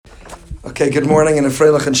Okay, good morning and a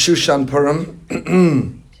Freilich and Shushan Purim.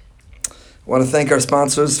 I want to thank our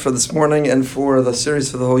sponsors for this morning and for the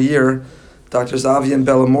series for the whole year. Drs. Avi and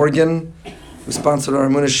Bella Morgan, who sponsored our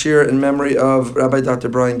Emunah Shir in memory of Rabbi Dr.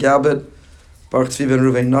 Brian Galbert. Baruch Tzvi ben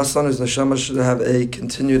Ruvain Nassan, whose neshama should have a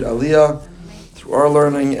continued aliyah through our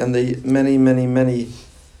learning and the many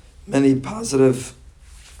positive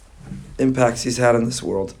impacts he's had in this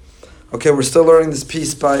world. Okay, we're still learning this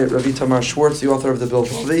piece by Ravi Tamar Schwartz, the author of the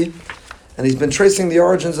Bilvavi. And he's been tracing the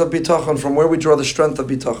origins of bitachon, from where we draw the strength of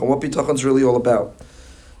bitachon, what bitachon is really all about.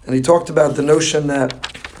 And he talked about the notion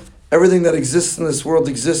that everything that exists in this world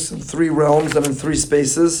exists in three realms and in three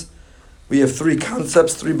spaces. We have three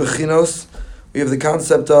concepts, three bechinos. We have the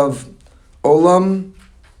concept of olam.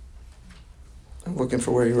 I'm looking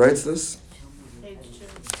for where he writes this. I'm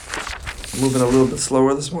moving a little bit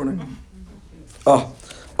slower this morning. Olam,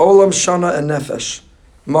 shana, and nefesh.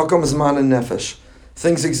 Makom, zman, and nefesh.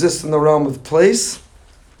 Things exist in the realm of place,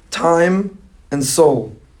 time, and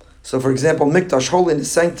soul. So, for example, mikdash, holiness,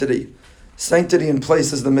 sanctity. Sanctity in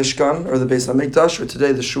place is the Mishkan, or the Beis HaMikdash, or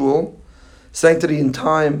today the Shul. Sanctity in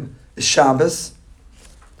time is Shabbos.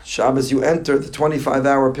 Shabbos, you enter the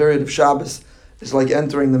 25-hour period of Shabbos, is like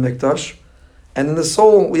entering the Mikdash. And in the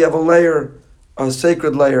soul, we have a layer, a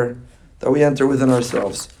sacred layer, that we enter within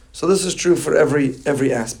ourselves. So this is true for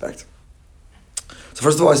every aspect. So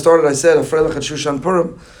first of all, I said, Afreilach at Shushan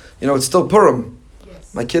Purim. It's still Purim.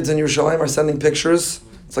 Yes. My kids in Yerushalayim are sending pictures.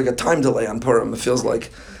 It's like a time delay on Purim, it feels like.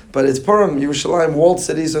 But it's Purim. Yerushalayim, walled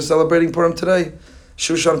cities are celebrating Purim today.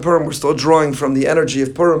 Shushan Purim, we're still drawing from the energy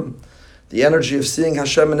of Purim, the energy of seeing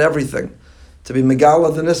Hashem in everything. To be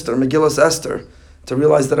Megala the Nister, Megillas Esther. To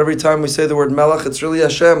realize that every time we say the word Melech, it's really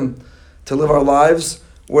Hashem. To live our lives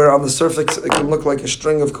where on the surface it can look like a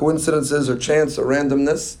string of coincidences or chance or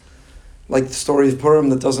randomness, like the story of Purim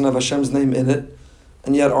that doesn't have Hashem's name in it.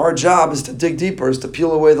 And yet our job is to dig deeper, is to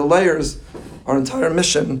peel away the layers. Our entire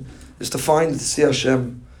mission is to find, to see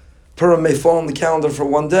Hashem. Purim may fall on the calendar for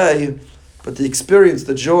one day, but the experience,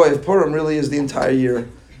 the joy of Purim really is the entire year.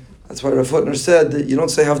 That's why Rav Hutner said that you don't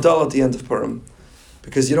say Havdalah at the end of Purim,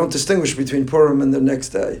 because you don't distinguish between Purim and the next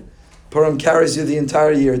day. Purim carries you the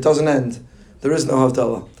entire year. It doesn't end. There is no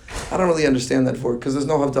Havdalah. I don't really understand that for it, because there's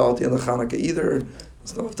no Havdalah at the end of Hanukkah either.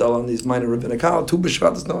 There's no Havdalah on these minor rabbinic holidays. Tu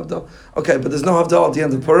B'Shvat, there's no Havdalah. Okay, but there's no Havdalah at the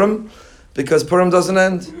end of Purim, because Purim doesn't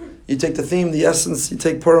end. You take the theme, the essence, you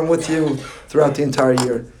take Purim with you throughout the entire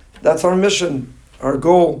year. That's our mission. Our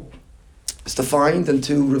goal is to find and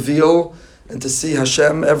to reveal and to see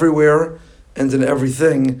Hashem everywhere and in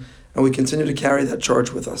everything, and we continue to carry that charge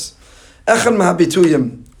with us. Echan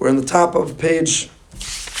Mahabituyim. We're on the top of page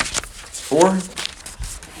 4.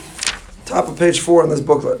 Top of page 4 in this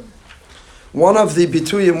booklet. One of the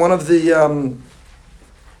bituyim, one of the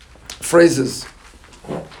phrases,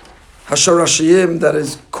 Hasharashiyim, that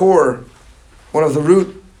is core, one of the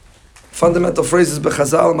root fundamental phrases,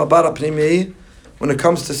 Bechazal Mabara Pnimi, when it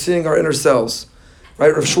comes to seeing our inner selves.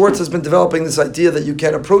 Right? Rav Schwartz has been developing this idea that you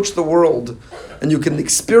can approach the world and you can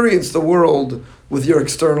experience the world with your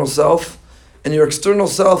external self, and your external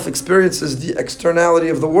self experiences the externality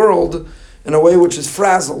of the world in a way which is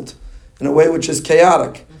frazzled, in a way which is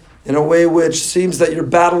chaotic, in a way which seems that you're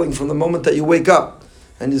battling from the moment that you wake up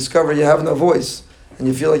and you discover you have no voice and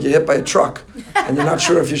you feel like you're hit by a truck and you're not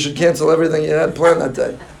sure if you should cancel everything you had planned that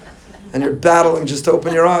day. And you're battling just to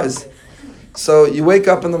open your eyes. So you wake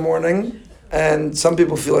up in the morning, and some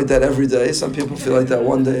people feel like that every day, some people feel like that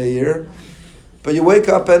one day a year. But you wake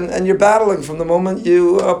up and you're battling from the moment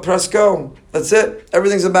you press go. That's it.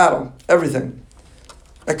 Everything's a battle. Everything.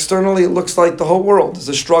 Externally, it looks like the whole world is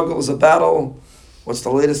a struggle, is a battle. What's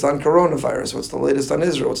the latest on coronavirus? What's the latest on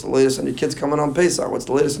Israel? What's the latest on your kids coming on Pesach? What's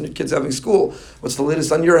the latest on your kids having school? What's the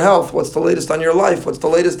latest on your health? What's the latest on your life? What's the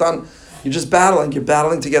latest on... You're just battling. You're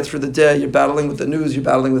battling to get through the day. You're battling with the news. You're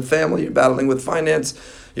battling with family. You're battling with finance.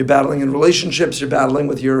 You're battling in relationships. You're battling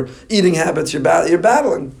with your eating habits. You're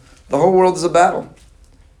battling. The whole world is a battle.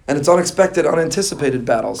 And it's unexpected, unanticipated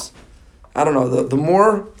battles. I don't know. The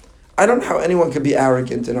more... I don't know how anyone could be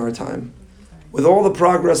arrogant in our time. With all the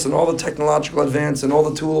progress and all the technological advance and all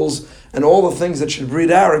the tools and all the things that should breed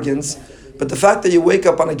arrogance, but the fact that you wake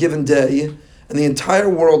up on a given day and the entire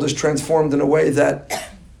world is transformed in a way that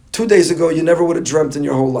 2 days ago you never would have dreamt in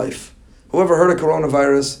your whole life. Whoever heard of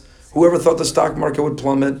coronavirus, whoever thought the stock market would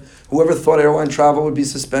plummet, whoever thought airline travel would be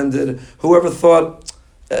suspended, whoever thought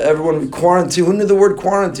everyone would quarantine, who knew the word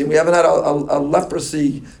quarantine? We haven't had a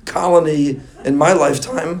leprosy colony in my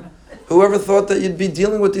lifetime. Whoever thought that you'd be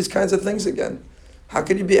dealing with these kinds of things again? How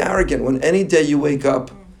could you be arrogant when any day you wake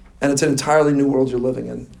up and it's an entirely new world you're living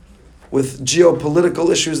in? With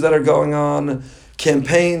geopolitical issues that are going on,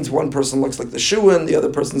 campaigns. One person looks like the shoo-in, the other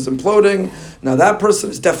person's imploding. Now that person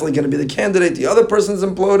is definitely going to be the candidate. The other person's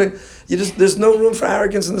imploding. There's no room for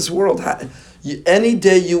arrogance in this world. Any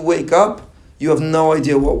day you wake up, you have no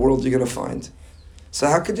idea what world you're going to find. So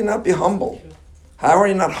how could you not be humble? How are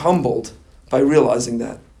you not humbled by realizing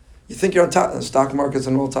that? You think you're on top. The stock market's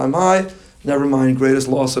an all-time high. Never mind, greatest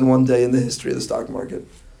loss in one day in the history of the stock market.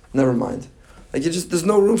 Never mind. There's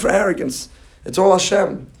no room for arrogance. It's all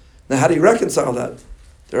Hashem. Now, how do you reconcile that?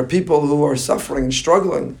 There are people who are suffering and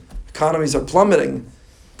struggling. Economies are plummeting.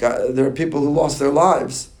 There are people who lost their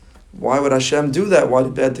lives. Why would Hashem do that? Why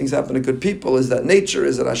do bad things happen to good people? Is that nature?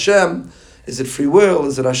 Is it Hashem? Is it free will?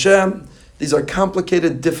 Is it Hashem? These are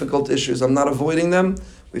complicated, difficult issues. I'm not avoiding them.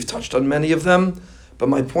 We've touched on many of them. But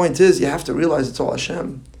my point is, you have to realize it's all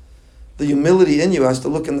Hashem. The humility in you has to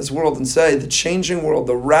look in this world and say, the changing world,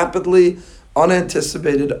 the rapidly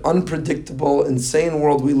unanticipated, unpredictable, insane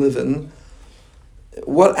world we live in,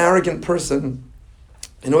 what arrogant person,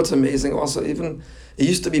 what's amazing also, even, it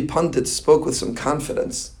used to be pundits spoke with some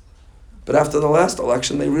confidence. But after the last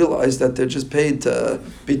election, they realized that they're just paid to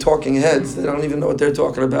be talking heads. They don't even know what they're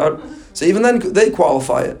talking about. So even then, they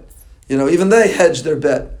qualify it. Even they hedge their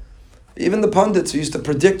bet. Even the pundits who used to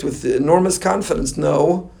predict with enormous confidence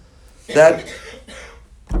know that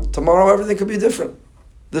tomorrow everything could be different.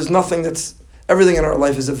 Everything in our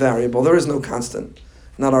life is a variable. There is no constant.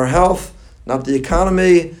 Not our health, not the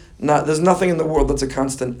economy, there's nothing in the world that's a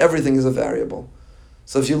constant. Everything is a variable.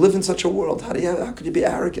 So if you live in such a world, how could you be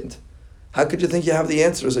arrogant? How could you think you have the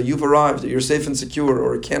answers, or you've arrived, or you're safe and secure,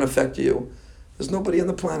 or it can't affect you? There's nobody on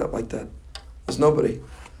the planet like that. There's nobody.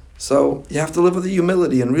 So you have to live with the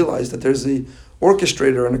humility and realize that there's an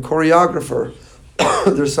orchestrator and a choreographer.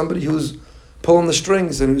 There's somebody who's pulling the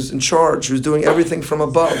strings and who's in charge, who's doing everything from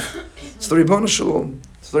above. It's the Ribbon Shalom.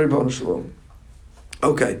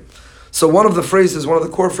 Okay. So one of the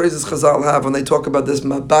core phrases Chazal have when they talk about this,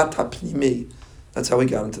 Mabat HaPnimi. That's how we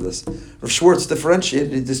got into this. Rav Schwartz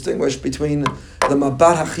differentiated, he distinguished between the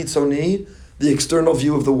Mabat HaChitzoni, the external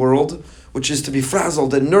view of the world, which is to be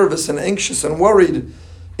frazzled and nervous and anxious and worried,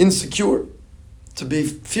 insecure, to be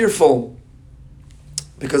fearful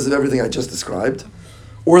because of everything I just described,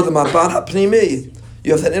 or the Mabat HaPnimi.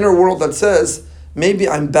 You have that inner world that says, maybe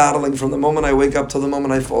I'm battling from the moment I wake up till the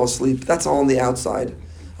moment I fall asleep. That's all on the outside.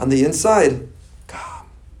 On the inside,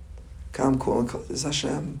 calm, cool, and cool. This is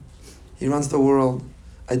Hashem. He runs the world.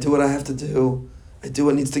 I do what I have to do. I do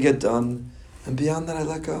what needs to get done. And beyond that, I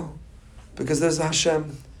let go. Because there's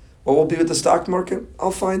Hashem. What will be with the stock market?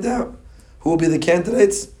 I'll find out. Who will be the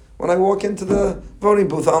candidates? When I walk into the voting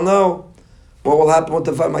booth, I'll know. What will happen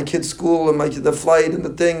with my kid's school and the flight and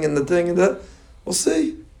the thing and that? We'll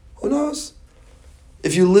see. Who knows?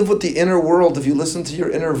 If you live with the inner world, if you listen to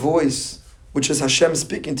your inner voice, which is Hashem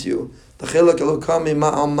speaking to you, the Chelak Elokami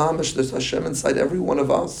Ma'al Mamish, there's Hashem inside every one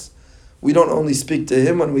of us. We don't only speak to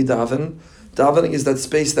Him when we daven. Davening is that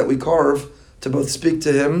space that we carve to both speak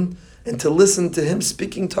to Him and to listen to Him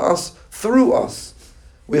speaking to us through us.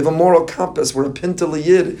 We have a moral compass. We're a pinta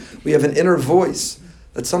liyid. We have an inner voice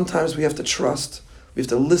that sometimes we have to trust. We have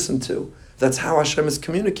to listen to. That's how Hashem is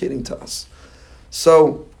communicating to us.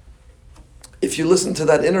 So, if you listen to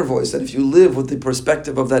that inner voice, and if you live with the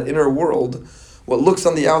perspective of that inner world, what looks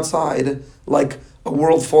on the outside like a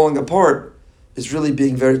world falling apart is really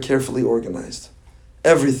being very carefully organized.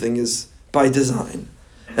 Everything is by design.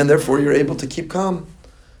 And therefore you're able to keep calm.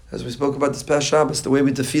 As we spoke about this past Shabbos, the way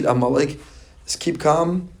we defeat Amalek is keep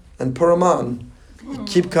calm and Puraman.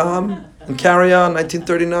 Keep calm and carry on.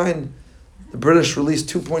 1939, the British released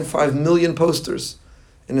 2.5 million posters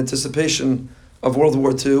in anticipation of World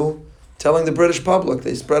War II, telling the British public.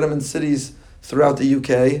 They spread them in cities throughout the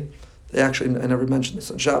UK. They actually, I never mentioned this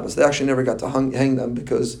on Shabbos, they actually never got to hang them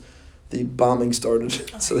because the bombing started,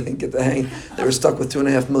 so they didn't get to hang. They were stuck with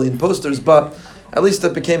 2.5 million posters, but at least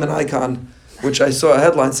it became an icon, which I saw a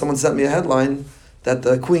headline, someone sent me a headline that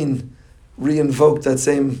the Queen re-invoked that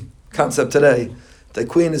same concept today. The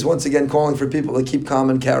Queen is once again calling for people to keep calm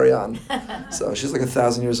and carry on. So she's like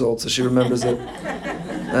 1,000 years old, so she remembers it.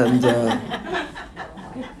 And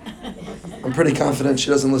I'm pretty confident she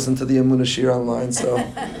doesn't listen to the Emunah Shir online, so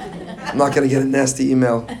I'm not going to get a nasty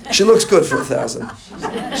email. She looks good for 1,000.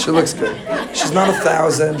 She looks good. She's not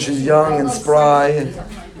 1,000. She's young and spry,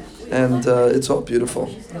 and it's all beautiful.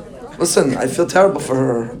 Listen, I feel terrible for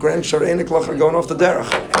her. Her grandchildren are going off the derech.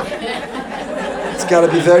 It's got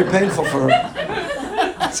to be very painful for her.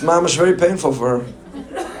 It's mamash very painful for her.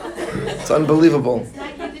 It's unbelievable.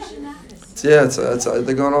 They're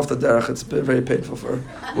going off the derech. It's very painful for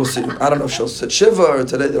her. We'll see. I don't know if she'll sit shiva or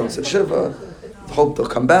today they don't sit shiva. hope they'll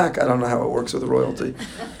come back. I don't know how it works with royalty.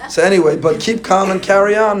 So anyway, but keep calm and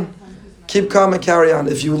carry on. Keep calm and carry on.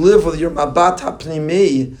 If you live with your mabat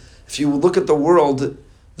hapnimi, if you look at the world,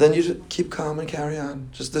 then you just keep calm and carry on.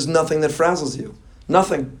 Just there's nothing that frazzles you.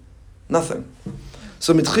 Nothing.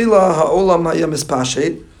 So mitchila ha'olam haya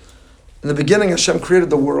mispashet. In the beginning, Hashem created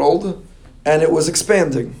the world, and it was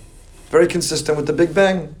expanding. Very consistent with the Big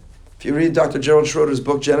Bang. If you read Dr. Gerald Schroeder's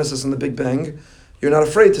book, Genesis and the Big Bang, you're not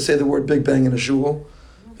afraid to say the word Big Bang in a shul,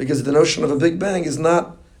 because the notion of a Big Bang is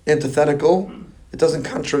not antithetical. It doesn't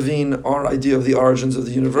contravene our idea of the origins of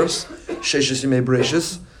the universe, Sheshis Yimei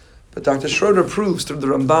Bereshis. But Dr. Schroeder proves through the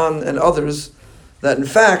Ramban and others that in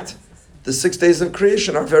fact, the 6 days of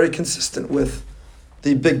creation are very consistent with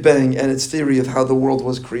the Big Bang and its theory of how the world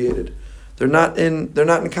was created. They're not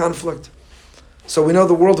in conflict. So we know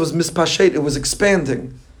the world was mispashet, it was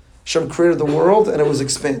expanding. Hashem created the world and it was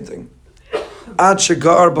expanding. Ad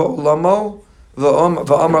shegar ba'olamo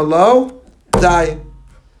va'amar lo, die.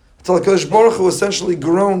 Until HaKadosh Baruch Hu essentially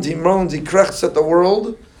groaned, he moaned, he krechts at the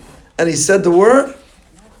world, and he said the word,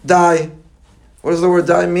 die. What does the word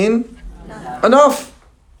die mean? Enough.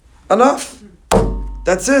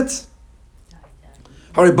 That's it.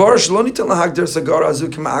 So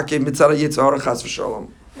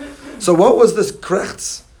what was this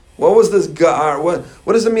krechts? What was this gar?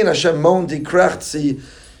 What does it mean? Hashem moaned, he krechts,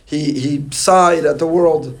 he sighed at the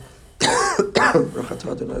world.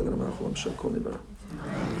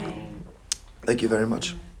 Thank you very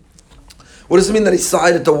much. What does it mean that he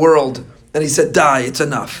sighed at the world and he said, die, it's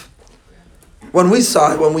enough? When we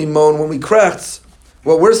sigh, when we moan, when we krechts,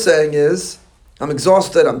 what we're saying is, I'm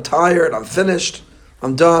exhausted, I'm tired, I'm finished,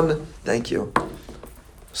 I'm done, thank you.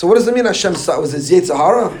 So what does it mean Hashem sighed? Was his Yetzer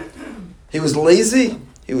Hara? He was lazy,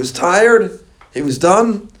 he was tired, he was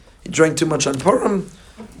done, he drank too much on Purim.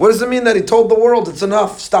 What does it mean that he told the world, it's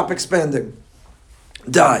enough, stop expanding?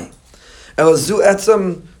 Die. Elazu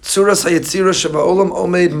etzem tzuras hayetzira shebaolam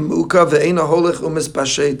omed muka ve'ena holech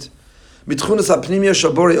umispashet. Mitchunas hapnimia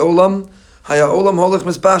shabori olam haya olam holech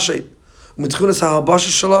mispashet. Mitchunas ha'habasha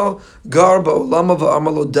shalo gar ba'olama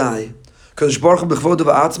va'amalo dai. Kadosh Baruch Hu b'chvodo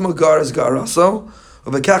va'atzmo gar es garaso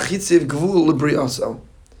u'vekach hitziv gvul l'briaso.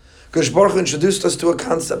 Kadosh Baruch Hu introduced us to a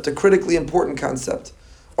concept, a critically important concept,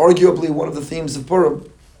 arguably one of the themes of Purim,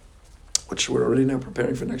 which we're already now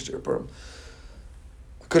preparing for next year, Purim.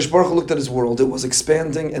 Kadosh Baruch Hu looked at his world. It was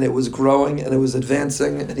expanding, and it was growing, and it was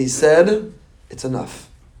advancing, and he said, it's enough.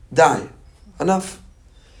 Die. Enough.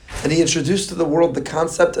 And he introduced to the world the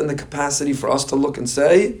concept and the capacity for us to look and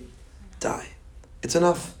say, die. It's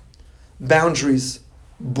enough. Boundaries,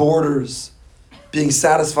 borders, being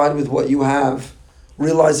satisfied with what you have,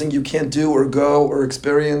 realizing you can't do or go or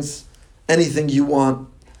experience anything you want.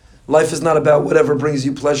 Life is not about whatever brings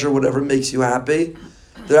you pleasure, whatever makes you happy.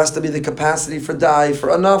 There has to be the capacity for die,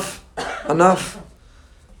 for enough.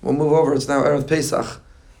 We'll move over. It's now Erev Pesach.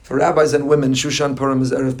 For rabbis and women, Shushan Purim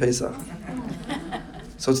is Erev Pesach.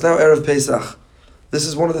 So it's now Erev Pesach. This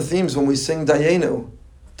is one of the themes when we sing Dayenu.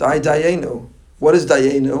 Die Dayenu. What is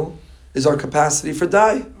Dayenu? Is our capacity for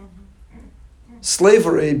die.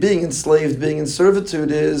 Slavery, being enslaved, being in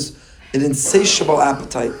servitude is an insatiable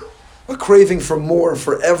appetite. A craving for more,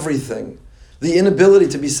 for everything. The inability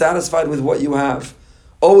to be satisfied with what you have.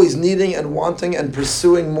 Always needing and wanting and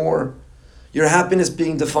pursuing more. Your happiness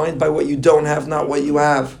being defined by what you don't have, not what you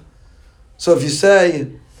have. So if you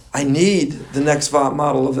say, I need the next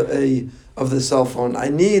model of the cell phone, I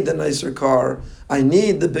need the nicer car, I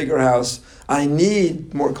need the bigger house, I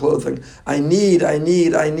need more clothing, I need.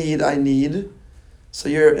 So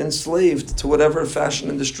you're enslaved to whatever fashion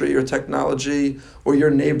industry or technology or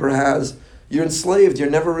your neighbor has. You're enslaved,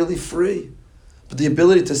 you're never really free. But the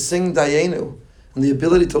ability to sing Dayenu, and the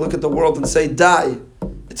ability to look at the world and say, die,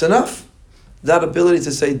 it's enough. That ability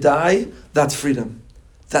to say, die, that's freedom.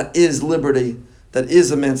 That is liberty. That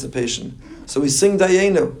is emancipation. So we sing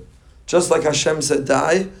Dayenu. Just like Hashem said,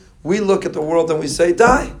 die, we look at the world and we say,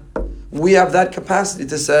 die. We have that capacity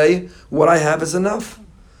to say, what I have is enough.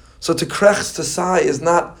 So to krechts, to sigh, is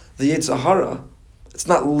not the Yetzer Hara. It's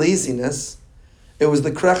not laziness. It was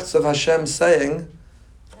the krechts of Hashem saying,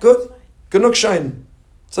 good, genug shain.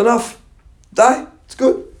 It's enough. Die. It's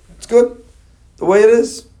good. The way it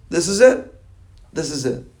is. This is it.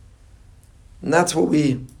 And that's what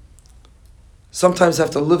we sometimes have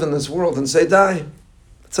to live in this world and say, die.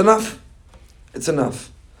 It's enough.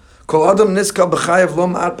 Kol adam niska b'chayev lo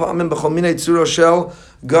ma'at pa'amim b'chol minei tzuro shel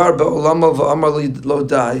gar ba'olamo v'amar lo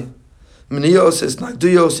die. Mniyos is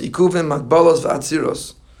nagduyos, ikuvim, magbalos,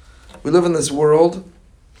 v'atziros. We live in this world.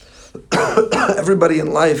 Everybody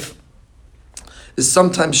in life is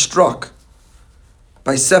sometimes struck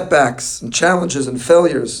by setbacks and challenges and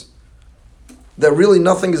failures, that really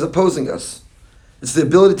nothing is opposing us. It's the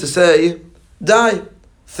ability to say, die.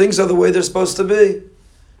 Things are the way they're supposed to be.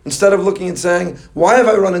 Instead of looking and saying, why have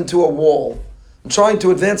I run into a wall? I'm trying to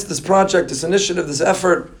advance this project, this initiative, this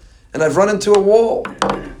effort, and I've run into a wall.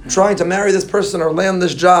 I'm trying to marry this person or land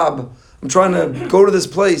this job. I'm trying to go to this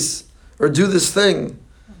place or do this thing.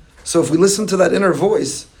 So if we listen to that inner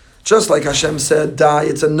voice, just like Hashem said, die,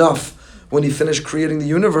 it's enough when He finished creating the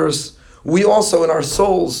universe, we also in our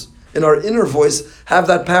souls, in our inner voice, have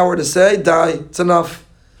that power to say, die, it's enough.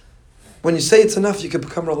 When you say it's enough, you can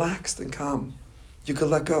become relaxed and calm. You could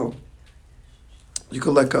let go. You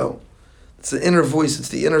could let go. It's the inner voice, it's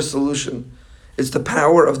the inner solution. It's the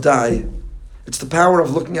power of die. It's the power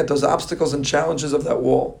of looking at those obstacles and challenges of that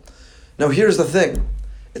wall. Now here's the thing.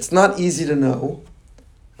 It's not easy to know,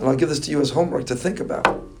 and I'll give this to you as homework to think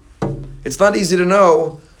about. It's not easy to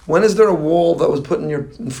know when is there a wall that was put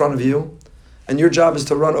in front of you, and your job is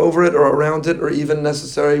to run over it or around it, or even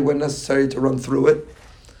when necessary, to run through it.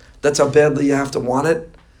 That's how badly you have to want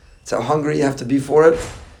it. It's how hungry you have to be for it.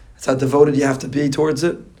 It's how devoted you have to be towards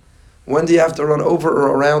it. When do you have to run over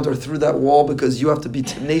or around or through that wall because you have to be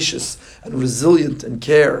tenacious and resilient and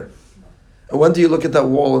care? And when do you look at that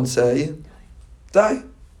wall and say, die,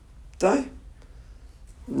 die.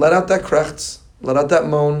 Let out that krechts, let out that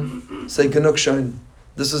moan, say genug shein.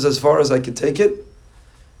 This is as far as I could take it.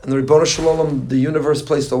 And the Ribono Shel Olam, the universe,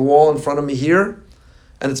 placed a wall in front of me here,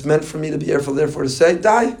 and it's meant for me to be able, therefore, to say,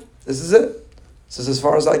 die. This is it. This is as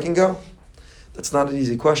far as I can go. That's not an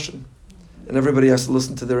easy question. And everybody has to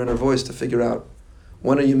listen to their inner voice to figure out,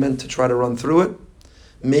 when are you meant to try to run through it?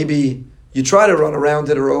 Maybe you try to run around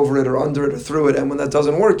it or over it or under it or through it, and when that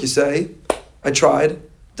doesn't work, you say, I tried,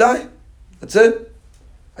 die. That's it.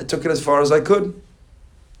 I took it as far as I could.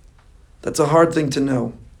 That's a hard thing to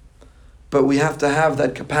know. But we have to have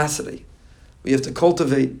that capacity. We have to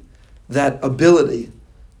cultivate that ability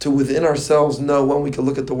to within ourselves know when we can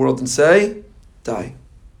look at the world and say, die.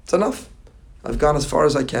 It's enough. I've gone as far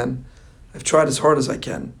as I can. I've tried as hard as I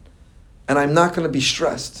can. And I'm not going to be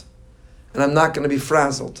stressed. And I'm not going to be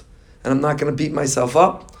frazzled. And I'm not going to beat myself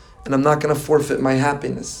up. And I'm not going to forfeit my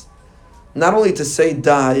happiness. Not only to say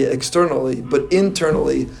die externally, but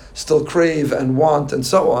internally still crave and want and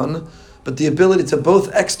so on, but the ability to both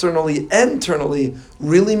externally and internally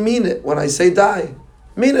really mean it when I say die.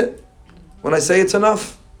 Mean it. When I say it's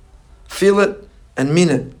enough. Feel it and mean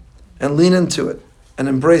it. And lean into it. And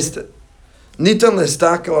embrace it. You could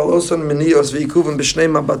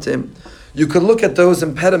look at those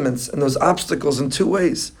impediments and those obstacles in two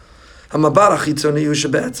ways. You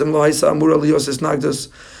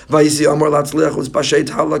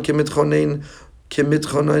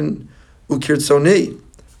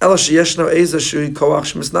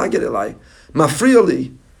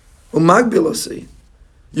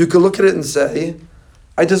could look at it and say,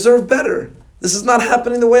 I deserve better. This is not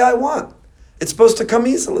happening the way I want. It's supposed to come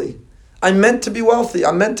easily. I'm meant to be wealthy.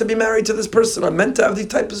 I'm meant to be married to this person. I'm meant to have these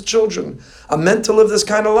types of children. I'm meant to live this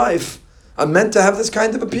kind of life. I'm meant to have this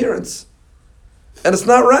kind of appearance. And it's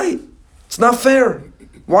not right. It's not fair.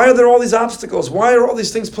 Why are there all these obstacles? Why are all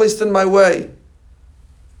these things placed in my way?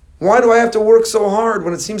 Why do I have to work so hard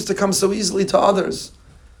when it seems to come so easily to others?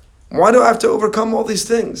 Why do I have to overcome all these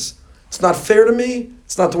things? It's not fair to me.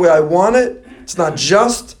 It's not the way I want it. It's not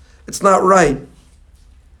just. It's not right.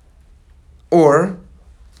 Or,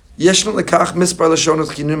 and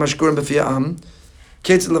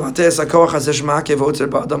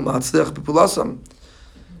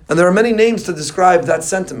there are many names to describe that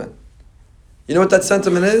sentiment. You know what that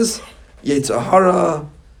sentiment is? Yetzer hara,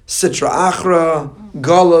 Sitra Achra,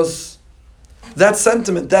 Galus. That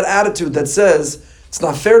sentiment, that attitude that says, it's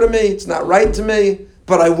not fair to me, it's not right to me,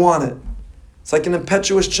 but I want it. It's like an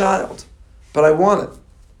impetuous child. But I want it.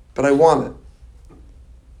 But I want it.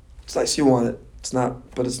 It's nice you want it. It's not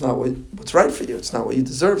what's right for you. It's not what you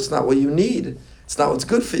deserve. It's not what you need. It's not what's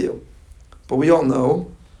good for you. But we all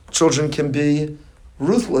know children can be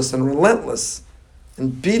ruthless and relentless in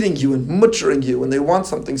beating you and butchering you when they want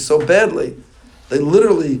something so badly. They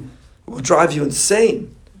literally will drive you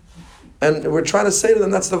insane. And we're trying to say to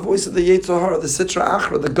them, that's the voice of the Yetzer Hara, the Sitra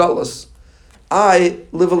Achra, the Galus. I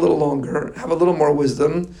live a little longer, have a little more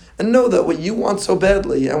wisdom, and know that what you want so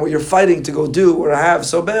badly and what you're fighting to go do or have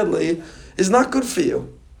so badly is not good for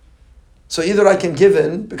you. So either I can give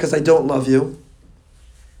in because I don't love you,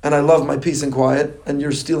 and I love my peace and quiet, and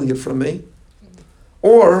you're stealing it from me,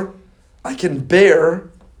 or I can bear,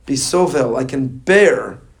 be sovel, I can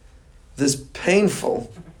bear this painful,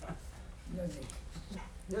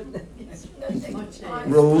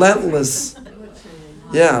 relentless,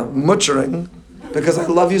 mutchering, Because I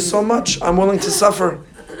love you so much, I'm willing to suffer.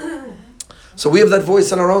 So we have that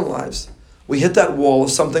voice in our own lives. We hit that wall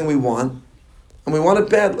of something we want, and we want it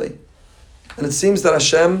badly. And it seems that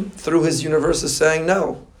Hashem, through His universe, is saying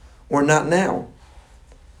no, or not now.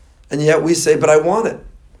 And yet we say, but I want it.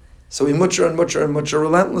 So we mutter and mutter and mutter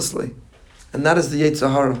relentlessly. And that is the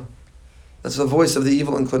Yetzer Hara. That's the voice of the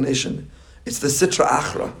evil inclination. It's the Sitra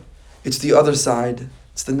Achra. It's the other side.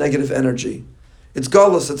 It's the negative energy. It's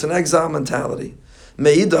Golus. It's an exile mentality.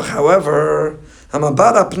 Me'idach, however,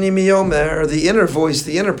 Hamabara Pnimi Yomer, the inner voice,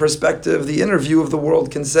 the inner perspective, the inner view of the world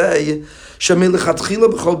can say,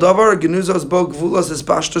 Shemilichatchila b'chol davar genuzos bo gvulas es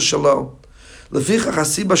pashto shalo. Lefichach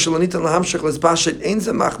hasiba shalonitan lahamshach lespashet ein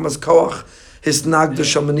ze machmas koach hisnagda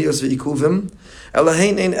shalmanios ve'ikuvim,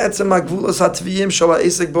 elahein ein etzem ha'gvulas hatviyim shala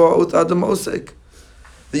esek bo ha'ot adam osek.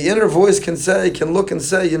 The inner voice can say, can look and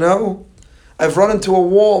say, I've run into a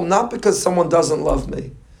wall not because someone doesn't love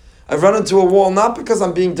me. I've run into a wall not because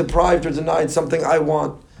I'm being deprived or denied something I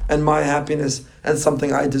want and my happiness and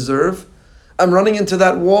something I deserve. I'm running into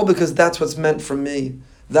that wall because that's what's meant for me.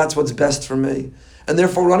 That's what's best for me. And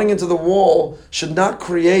therefore running into the wall should not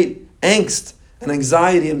create angst and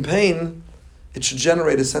anxiety and pain. It should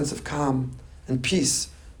generate a sense of calm and peace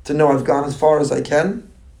to know I've gone as far as I can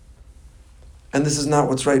and this is not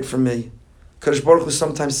what's right for me. Kadosh Baruch Hu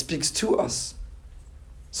sometimes speaks to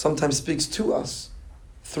us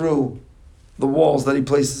through the walls that He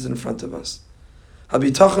places in front of us.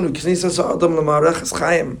 Habitachon uknisas ha'adam l'ma'arechas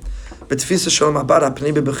chayim b'tfisa shel ma'bar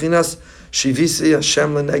ha'pnei bebechinas shivisi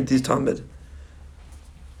Hashem l'negdi tamid.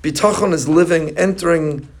 Bitachon is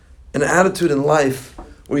entering an attitude in life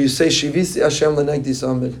where you say shivisi Hashem l'negdi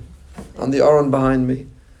tamid on the aron behind me.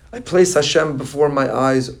 I place Hashem before my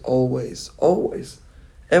eyes always, always,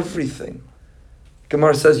 everything.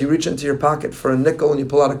 Gemara says you reach into your pocket for a nickel and you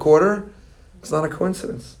pull out a quarter. It's not a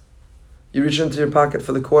coincidence. You reach into your pocket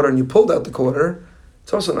for the quarter and you pulled out the quarter.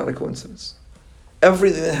 It's also not a coincidence.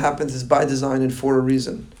 Everything that happens is by design and for a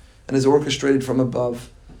reason and is orchestrated from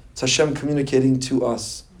above. It's Hashem communicating to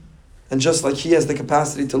us. And just like He has the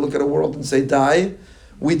capacity to look at a world and say, die,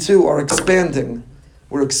 we too are expanding.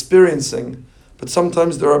 We're experiencing. But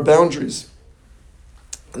sometimes there are boundaries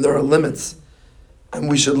and there are limits. And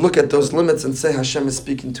we should look at those limits and say Hashem is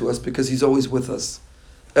speaking to us because He's always with us,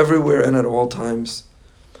 everywhere and at all times.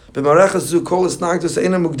 B'marechas zu kol isnagdos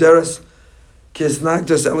eina mugderes ki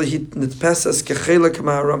isnagdos elihit nitpesas kechelek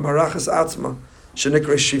marachas atzma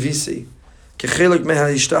shenikra shivisi kechelek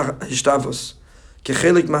meha hishtavos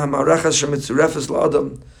kechelek meha marachas shemitzurefes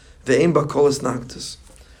la'adam ve'ein ba kol isnagdos.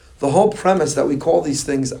 The whole premise that we call these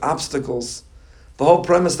things obstacles, the whole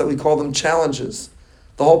premise that we call them challenges,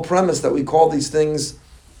 the whole premise that we call these things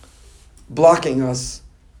blocking us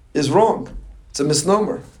is wrong. It's a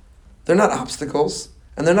misnomer. They're not obstacles,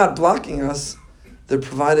 and they're not blocking us. They're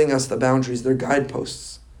providing us the boundaries. They're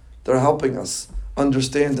guideposts. They're helping us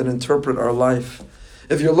understand and interpret our life.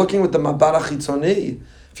 If you're looking with the Mabar HaChitzoni,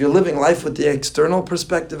 if you're living life with the external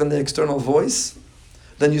perspective and the external voice,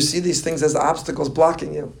 then you see these things as obstacles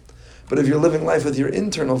blocking you. But if you're living life with your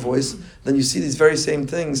internal voice, then you see these very same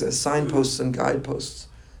things as signposts and guideposts.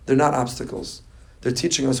 They're not obstacles. They're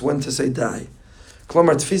teaching us when to say die.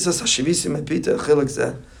 Klomar tfisas hashivisi mepita chilek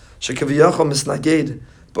zeh shekaviyachol misnaged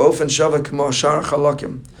ba'ofen shava k'mo hashar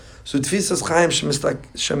chalakim. So tfisas chayim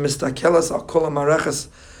shemistakelas al kol ha'marechas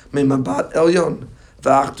memabat elyon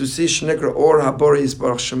v'ach tusi shnikra or habori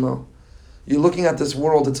yisbarach shemo. You're looking at this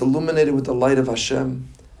world, it's illuminated with the light of Hashem.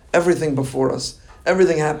 Everything before us,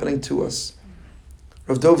 everything happening to us.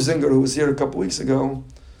 Rav Dov Zinger, who was here a couple weeks ago,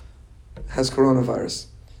 has coronavirus.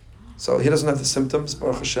 So he doesn't have the symptoms,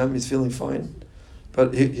 Baruch Hashem, he's feeling fine.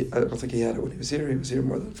 But I don't think he had it when he was here. He was here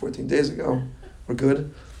more than 14 days ago. We're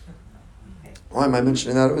good. Why am I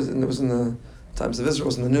mentioning that? It was in the Times of Israel, it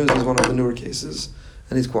was in the news, it was one of the newer cases,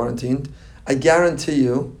 and he's quarantined. I guarantee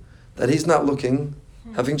you that he's not looking,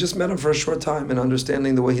 having just met him for a short time and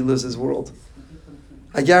understanding the way he lives his world.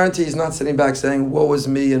 I guarantee he's not sitting back saying, woe is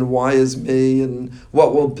me, and why is me, and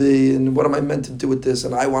what will be, and what am I meant to do with this,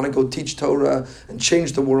 and I want to go teach Torah and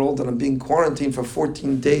change the world, and I'm being quarantined for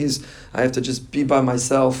 14 days, I have to just be by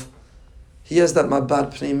myself. He has that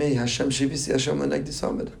mabat pnimi, Hashem shivisi, Hashem l'negdi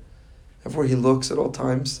samid. Everywhere he looks at all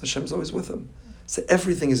times, Hashem's always with him. So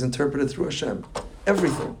everything is interpreted through Hashem.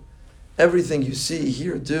 Everything. Everything you see,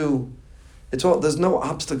 hear, do. It's all, there's no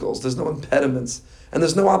obstacles, there's no impediments, and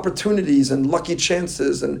there's no opportunities and lucky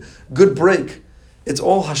chances and good break. It's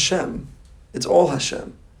all Hashem. It's all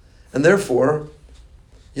Hashem. And therefore,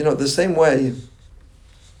 the same way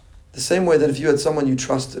that if you had someone you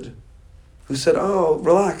trusted who said, oh,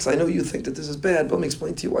 relax, I know you think that this is bad, but let me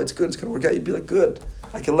explain to you why it's good, it's going to work out, you'd be like, good,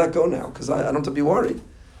 I can let go now, because I don't have to be worried.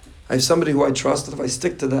 I have somebody who I trust, that if I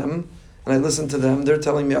stick to them, and I listen to them, they're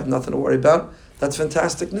telling me I have nothing to worry about. That's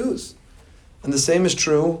fantastic news. And the same is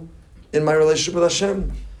true in my relationship with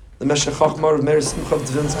Hashem. The Meshech Chochmah of Meir Simcha of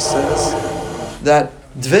Dvinsk says that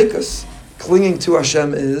dveikus, clinging to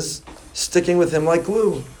Hashem, is sticking with Him like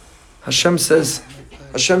glue. Hashem says,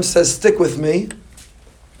 stick with me.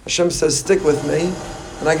 Hashem says, stick with me,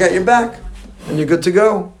 and I got your back, and you're good to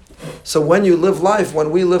go. So when you live life,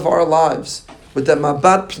 when we live our lives, with that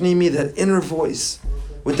mabat pnimi, that inner voice,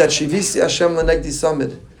 with that shivisi Hashem lenegdi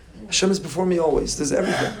samid, Hashem is before me always. There's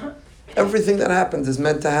everything. Everything that happens is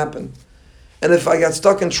meant to happen. And if I got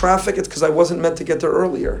stuck in traffic, it's because I wasn't meant to get there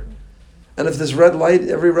earlier. And if this red light,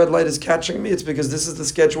 every red light is catching me, it's because this is the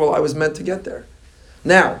schedule I was meant to get there.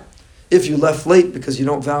 Now, if you left late because you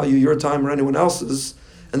don't value your time or anyone else's,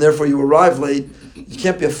 and therefore you arrive late, you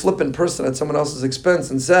can't be a flippant person at someone else's expense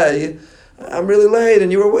and say, I'm really late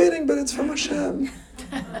and you were waiting, but it's from Hashem.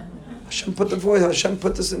 Hashem put the voice, Hashem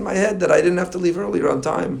put this in my head that I didn't have to leave earlier on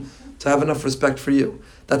time to have enough respect for you.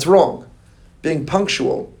 That's wrong. Being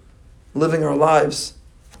punctual, living our lives.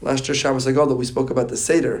 Last year, Shabbos Haggadah, we spoke about the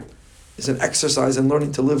Seder, is an exercise in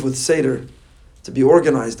learning to live with Seder, to be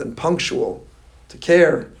organized and punctual, to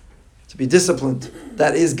care, to be disciplined.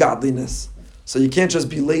 That is godliness. So you can't just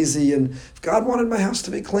be lazy, and if God wanted my house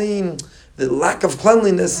to be clean, the lack of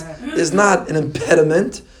cleanliness is not an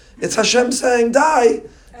impediment. It's Hashem saying, die.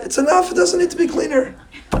 It's enough. It doesn't need to be cleaner.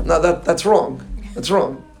 No, that's wrong. That's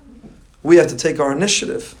wrong. We have to take our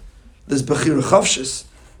initiative. This Bechira Chavshis.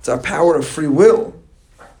 It's our power of free will.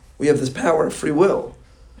 We have this power of free will.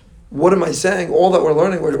 What am I saying? All that we're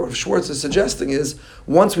learning, what Schwartz is suggesting is,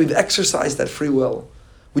 once we've exercised that free will,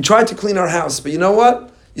 we tried to clean our house, but you know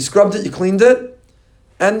what? You scrubbed it, you cleaned it,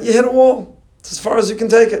 and you hit a wall. It's as far as you can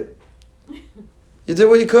take it. You did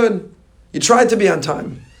what you could. You tried to be on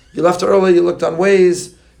time. You left early, you looked on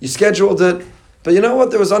Waze, you scheduled it, but you know what?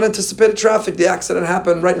 There was unanticipated traffic. The accident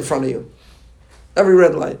happened right in front of you. Every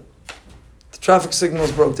red light. The traffic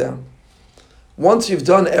signals broke down. Once you've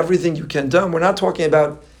done everything you can do, we're not talking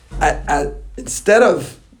about instead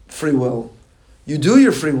of free will. You do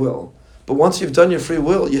your free will, but once you've done your free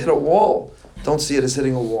will, you hit a wall. Don't see it as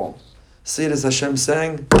hitting a wall. See it as Hashem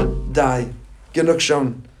saying, die. Genug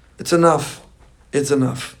schon. It's enough. It's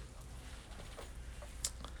enough.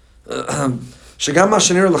 שגם מה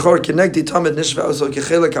שנראה לכאורה כנגדי תמיד נשווה אותו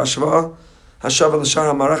כחלק ההשוואה השווה לשאר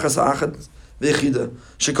המערכת האחת ויחידה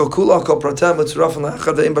שכל כולה כל פרטיה מצורפים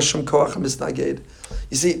לאחד ואין בה שום כוח המתנגד.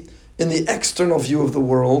 You see, in the external view of the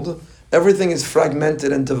world, everything is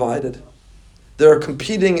fragmented and divided. There are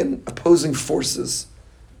competing and opposing forces.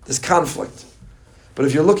 There's conflict. But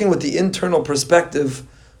if you're looking with the internal perspective,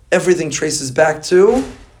 everything traces back to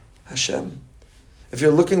Hashem. If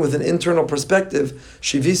you're looking with an internal perspective,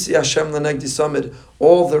 Shivisi Hashem Lenegdi Samid,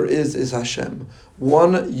 all there is Hashem.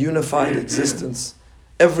 One unified existence.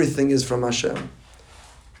 Everything is from Hashem.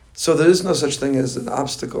 So there is no such thing as an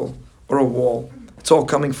obstacle or a wall. It's all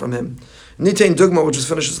coming from Him. Nitain Dugma, we'll just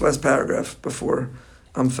finish this last paragraph before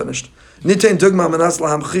I'm finished. Nitain Dugma Manas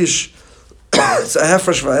Lahamchish, it's a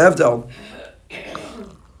hefresh v'hevdel.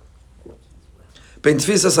 Bein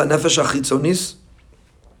tfisas ha-nefesh ha-chitzonis,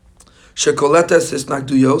 שקולטס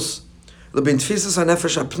הסנגדויוס, לבין תפיסס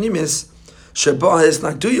הנפש הפנימיס, שבו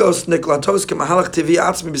ההסנגדויוס נקלטוס כמהלך טבעי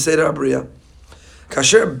עצמי בסדר הבריאה.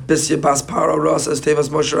 כאשר בסייבס פרעה רוס as Tevas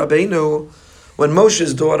Moshe Rabbeinu, when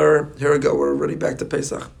Moshe's daughter, here we go, we're already back to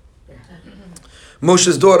Pesach.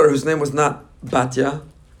 Moshe's daughter, whose name was not Batya,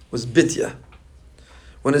 was Bitya.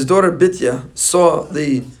 When his daughter Bitya saw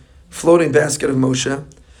the floating basket of Moshe,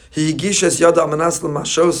 he gishes yada manas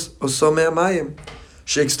l'mashos osomei amayim.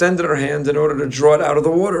 She extended her hand in order to draw it out of the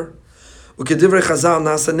water.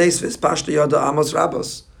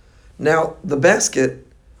 Now, the basket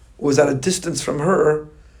was at a distance from her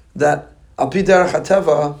that, al-pi derech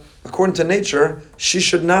hateva, according to nature, she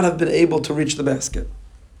should not have been able to reach the basket.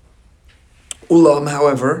 Ulam,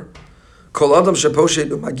 however, kol adam sheposhet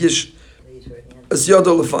u'magish es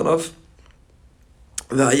yado lefanav,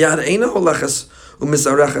 v'ayad eina holeches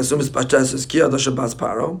u'misareches u'mispaches ki yada shabaz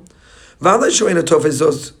paro, V'alei sho'ena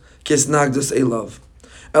tofezos kisnagdus elav.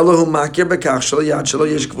 Elohu makir bekach shel yad shelo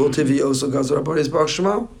yesh gvul tivi oso gazor aboris baruch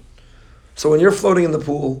shemo. So when you're floating in the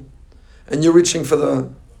pool, and you're reaching for the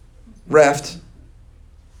raft,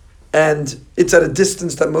 and it's at a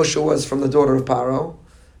distance that Moshe was from the daughter of Paro,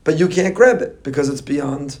 but you can't grab it because it's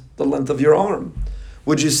beyond the length of your arm.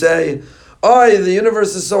 Would you say, "Oh, the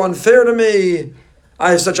universe is so unfair to me.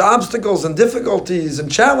 I have such obstacles and difficulties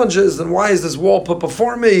and challenges, and why is this wall put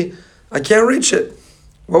before me?" I can't reach it.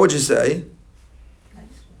 What would you say?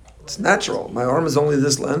 It's natural. My arm is only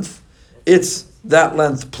this length. It's that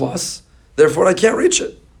length plus. Therefore, I can't reach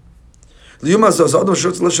it.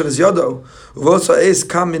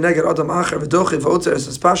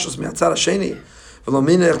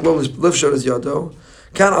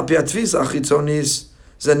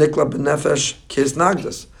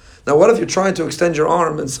 Now, what if you're trying to extend your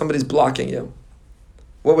arm and somebody's blocking you?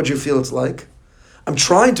 What would you feel it's like? I'm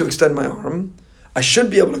trying to extend my arm. I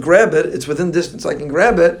should be able to grab it. It's within distance. I can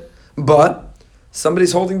grab it. But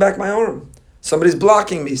somebody's holding back my arm. Somebody's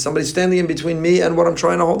blocking me. Somebody's standing in between me and what I'm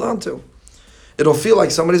trying to hold on to. It'll feel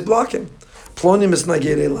like somebody's blocking.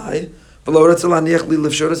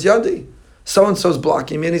 So-and-so's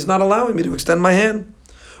blocking me and he's not allowing me to extend my hand.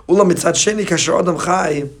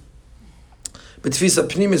 בתפיסה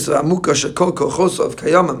פנימית עמוקה שכל כוחו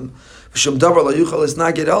קיימים ושום דבר לא יוכל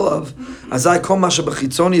להסנגד עליו, אזי כל מה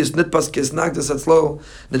שבחיצוניוס נתפס כהסנגדות אצלו,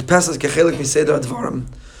 נתפס כחלק מסדר הדברים,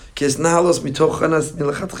 כהסנהלוס מתוכנס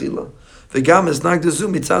מלכתחילה. וגם הסנגדות זו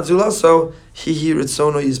מצד זולתו, היא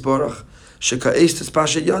רצונו יזברך, שכאש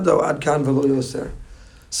תספשט ידו עד כאן ולא יוסר.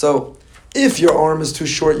 So, if your arm is too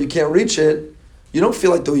short, you can't reach it, you don't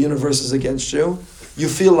feel like the universe is against you. You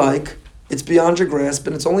feel like it's beyond your grasp,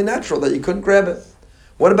 and it's only natural that you couldn't grab it.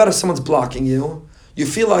 What about if someone's blocking you? You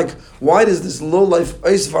feel like, why does this low-life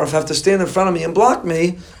Eisvarf have to stand in front of me and block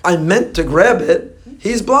me? I meant to grab it.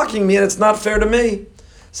 He's blocking me, and it's not fair to me.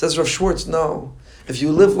 Says Rav Schwartz, no. If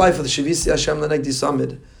you live life with Shavisi Hashem Lenegdi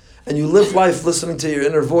Samid, and you live life listening to your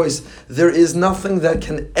inner voice, there is nothing that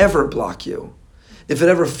can ever block you. If it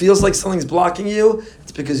ever feels like something's blocking you,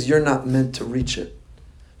 it's because you're not meant to reach it.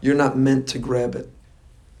 You're not meant to grab it.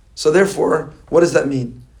 So therefore, what does that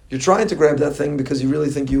mean? You're trying to grab that thing because you really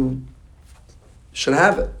think you should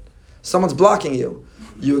have it. Someone's blocking you.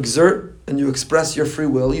 You exert and you express your free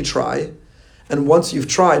will, you try, and once you've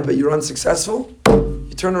tried but you're unsuccessful,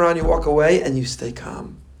 you turn around, you walk away, and you stay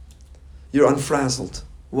calm. You're unfrazzled.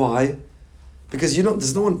 Why? Because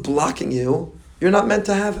there's no one blocking you. You're not meant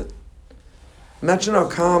to have it. Imagine how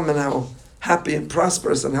calm and how happy and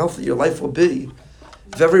prosperous and healthy your life will be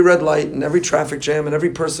if every red light and every traffic jam and every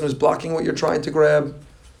person who's blocking what you're trying to grab,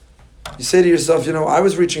 you say to yourself, I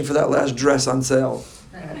was reaching for that last dress on sale.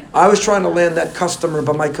 I was trying to land that customer,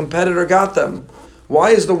 but my competitor got them.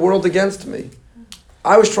 Why is the world against me?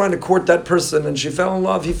 I was trying to court that person and he fell in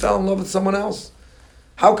love with someone else.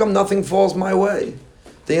 How come nothing falls my way?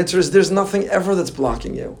 The answer is there's nothing ever that's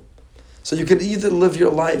blocking you. So you can either live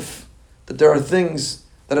your life that there are things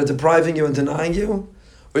that are depriving you and denying you,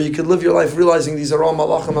 or you could live your life realizing these are all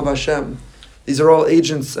malachim of Hashem. These are all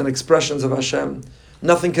agents and expressions of Hashem.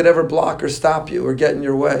 Nothing could ever block or stop you or get in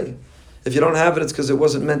your way. If you don't have it, it's because it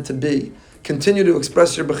wasn't meant to be. Continue to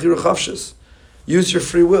express your bechira chavshis. Use your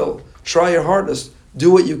free will. Try your hardest.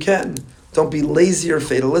 Do what you can. Don't be lazy or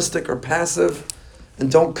fatalistic or passive.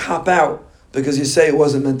 And don't cop out because you say it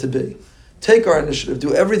wasn't meant to be. Take our initiative.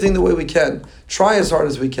 Do everything the way we can. Try as hard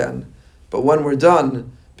as we can. But when we're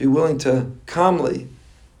done, be willing to calmly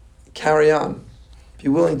carry on. Be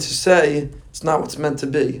willing to say, it's not what's meant to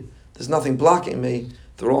be. There's nothing blocking me.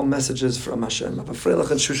 They're all messages from Hashem. Have a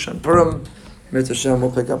Freilich and Shushan Purim. Mir Hashem,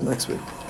 we'll pick up next week.